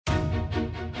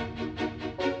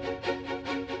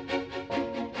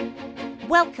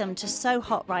Welcome to So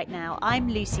Hot Right Now. I'm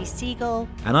Lucy Siegel.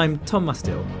 And I'm Tom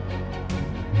Mustill.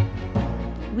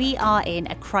 We are in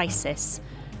a crisis.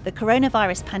 The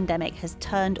coronavirus pandemic has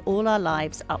turned all our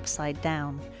lives upside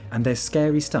down. And there's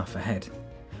scary stuff ahead.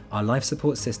 Our life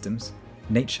support systems,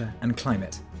 nature and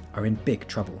climate are in big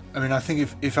trouble. I mean, I think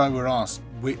if I were asked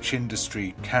which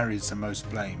industry carries the most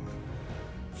blame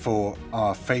for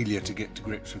our failure to get to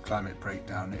grips with climate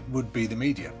breakdown, it would be the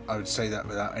media. I would say that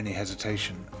without any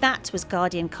hesitation. That was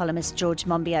Guardian columnist George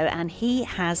Monbiot, and he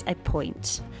has a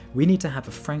point. We need to have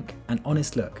a frank and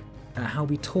honest look at how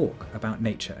we talk about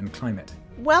nature and climate.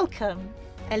 Welcome,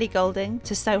 Ellie Goulding,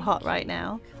 to So Hot Right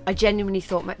Now. I genuinely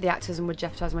thought the activism would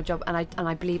jeopardise my job, and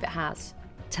I believe it has.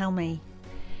 Tell me.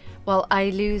 Well, I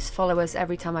lose followers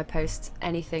every time I post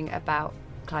anything about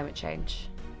climate change.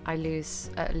 I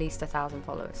lose at least 1,000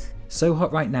 followers. So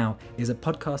Hot Right Now is a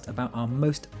podcast about our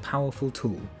most powerful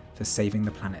tool for saving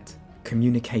the planet,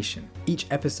 communication. Each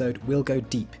episode will go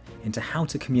deep into how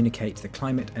to communicate the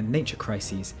climate and nature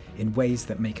crises in ways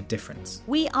that make a difference.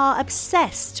 We are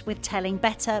obsessed with telling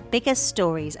better, bigger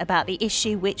stories about the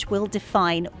issue which will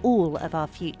define all of our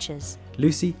futures.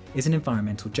 Lucy is an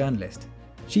environmental journalist.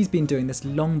 She's been doing this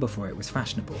long before it was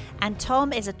fashionable. And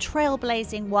Tom is a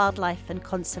trailblazing wildlife and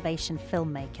conservation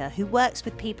filmmaker who works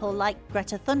with people like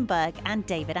Greta Thunberg and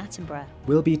David Attenborough.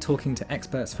 We'll be talking to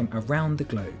experts from around the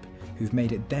globe who've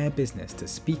made it their business to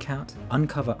speak out,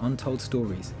 uncover untold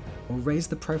stories, or raise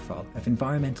the profile of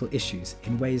environmental issues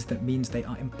in ways that means they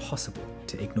are impossible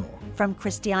to ignore. From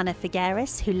Christiana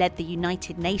Figueres, who led the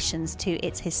United Nations to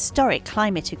its historic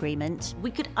climate agreement.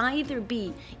 We could either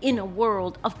be in a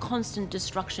world of constant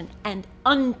destruction and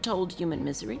untold human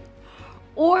misery,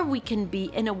 or we can be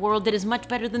in a world that is much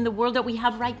better than the world that we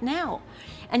have right now.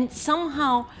 And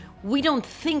somehow we don't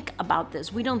think about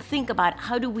this. We don't think about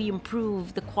how do we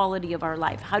improve the quality of our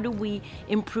life? How do we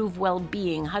improve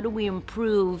well-being? How do we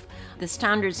improve the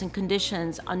standards and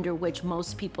conditions under which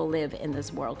most people live in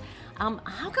this world?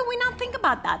 How can we not think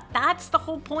about that? That's the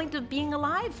whole point of being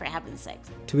alive, for heaven's sakes.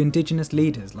 To Indigenous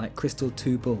leaders like Crystal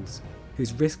Two Bulls,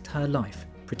 who's risked her life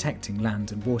protecting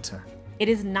land and water. It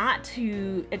is not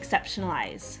to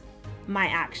exceptionalize my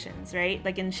actions, right?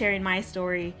 Like in sharing my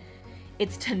story,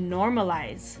 it's to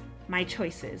normalize my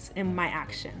choices and my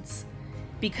actions,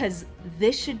 because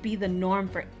this should be the norm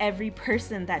for every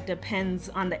person that depends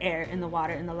on the air and the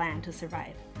water and the land to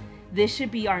survive. This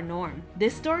should be our norm.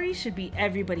 This story should be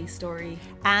everybody's story.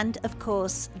 And, of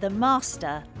course, the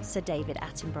master, Sir David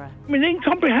Attenborough. I mean,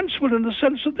 incomprehensible in the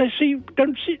sense that they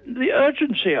don't see the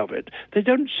urgency of it. They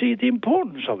don't see the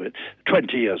importance of it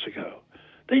 20 years ago.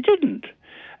 They didn't.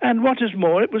 And what is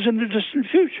more, it was in the distant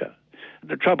future.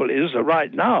 The trouble is that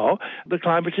right now, the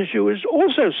climate issue is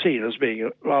also seen as being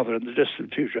rather in the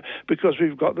distant future because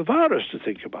we've got the virus to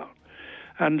think about.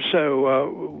 And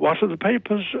so what are the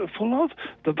papers full of?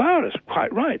 The virus,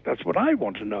 quite right. That's what I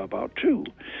want to know about too.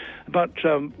 But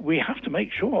we have to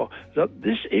make sure that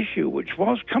this issue, which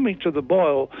was coming to the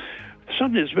boil,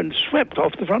 suddenly has been swept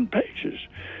off the front pages.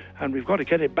 And we've got to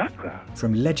get it back there.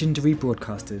 From legendary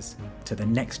broadcasters to the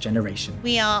next generation.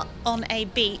 We are on a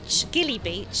beach, Gilly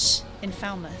Beach in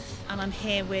Falmouth, and I'm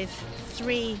here with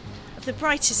three of the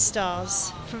brightest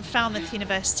stars from Falmouth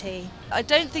University. I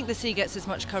don't think the sea gets as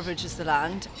much coverage as the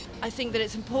land. I think that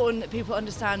it's important that people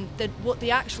understand what the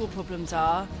actual problems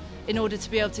are in order to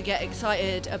be able to get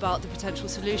excited about the potential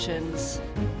solutions.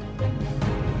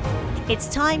 It's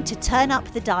time to turn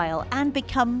up the dial and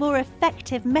become more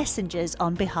effective messengers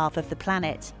on behalf of the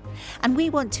planet. And we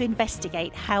want to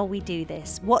investigate how we do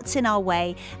this, what's in our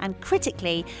way, and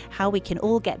critically, how we can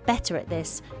all get better at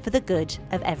this for the good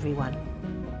of everyone.